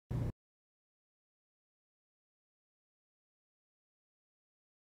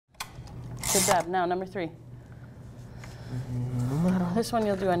Good job. Now, number 3. This one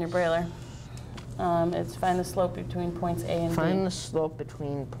you'll do on your Brailler. It's find the slope between points A and B. Find the slope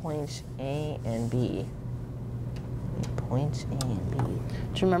between points A and B. Points A and B.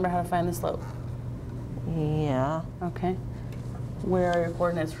 Do you remember how to find the slope? Yeah. Okay. Where are your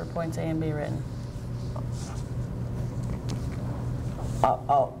coordinates for points A and B written?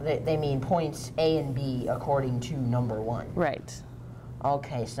 They mean points A and B according to number 1. Right.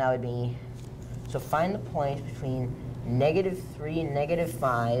 Okay, so that would be, so find the points between -3,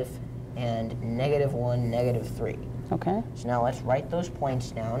 -5, and -1, -3. Okay. So now let's write those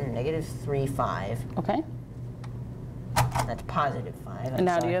points down. -3, 5. Okay. That's positive 5. And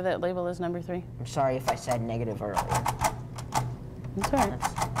now do you have that label as number 3? I'm sorry if I said negative earlier. That's all right.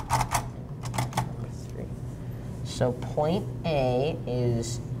 That's number 3. So point A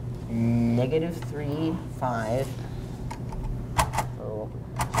is -3, 5. So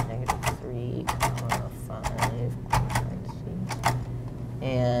 -3, 5.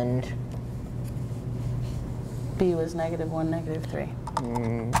 And B was -1, -3.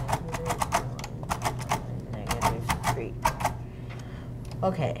 -3.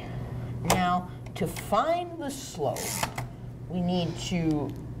 Okay, now to find the slope, we need to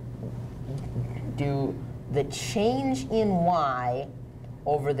do the change in y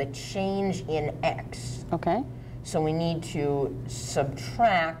over the change in x. Okay. So we need to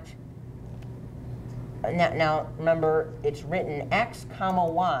subtract. Now remember, it's written x comma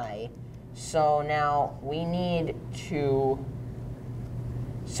y. So now we need to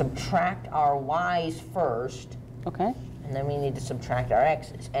subtract our y's first. Okay. And then we need to subtract our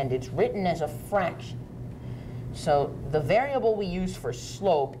x's. And it's written as a fraction. So the variable we use for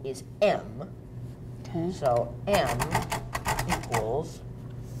slope is m. Okay. So m equals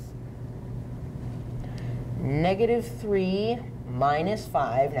 -3 minus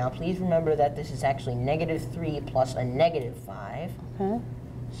 5. Now please remember that this is actually -3 plus a -5. Okay.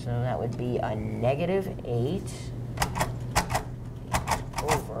 So that would be a -8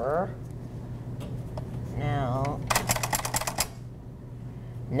 over, now,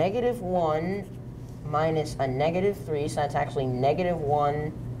 -1 minus a -3, so that's actually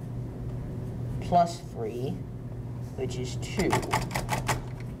 -1 plus 3, which is 2.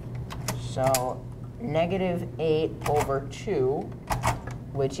 So -8 over 2,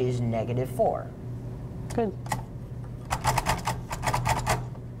 which is -4. Good.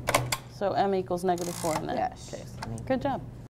 So m equals -4 in that Yes. case. Good job.